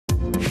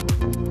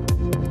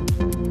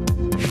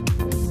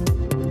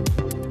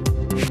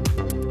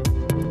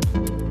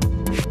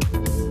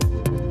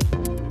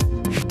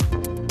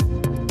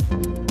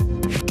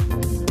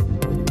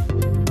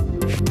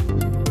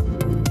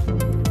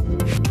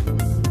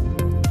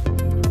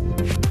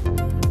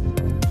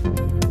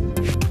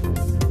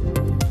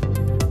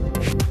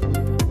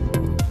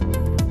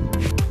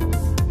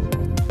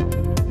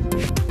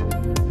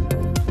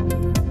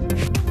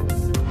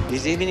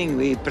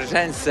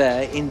presents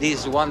in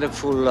this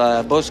wonderful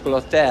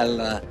Boscolo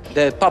Hotel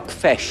the pop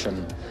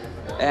fashion.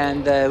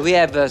 And we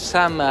have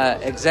some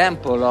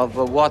example of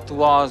what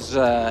was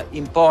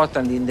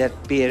important in that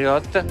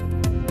period.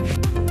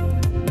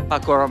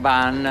 Paco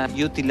Rabanne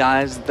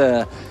utilized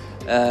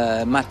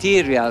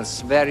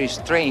materials very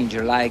strange,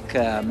 like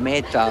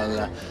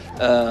metal,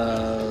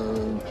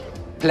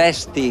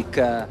 plastic,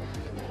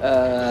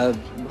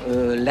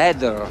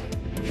 leather.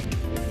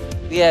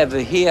 We have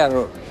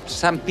here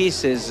some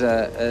pieces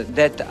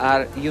that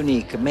are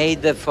unique,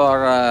 made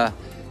for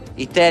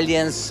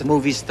Italian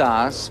movie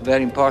stars,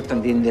 very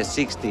important in the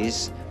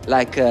 60s,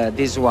 like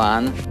this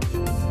one.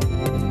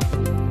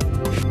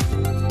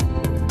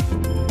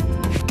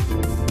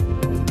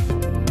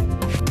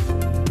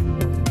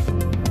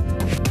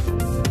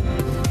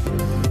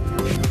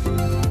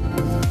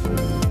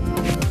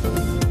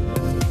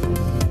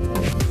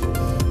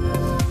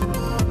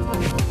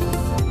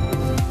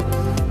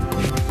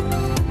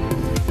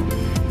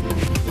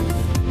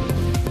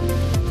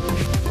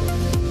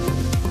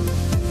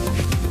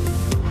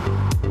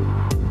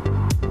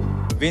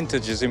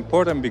 Vintage is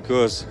important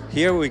because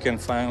here we can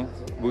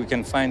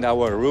find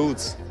our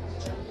roots,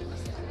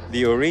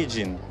 the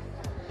origin,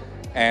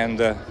 and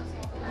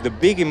the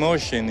big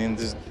emotion in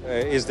this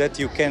is that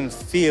you can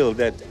feel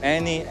that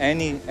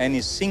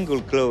any single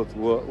cloth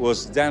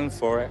was done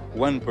for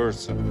one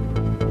person.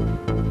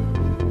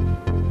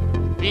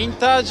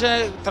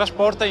 Vintage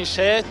trasporta in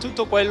sé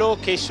tutto quello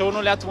che sono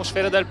le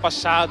atmosfere del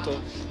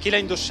passato, chi li ha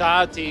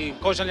indossati,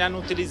 cosa li hanno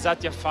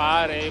utilizzati a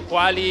fare,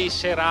 quali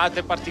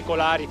serate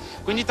particolari,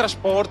 quindi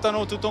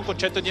trasportano tutto un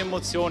concetto di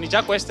emozioni,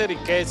 già questa è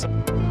ricchezza.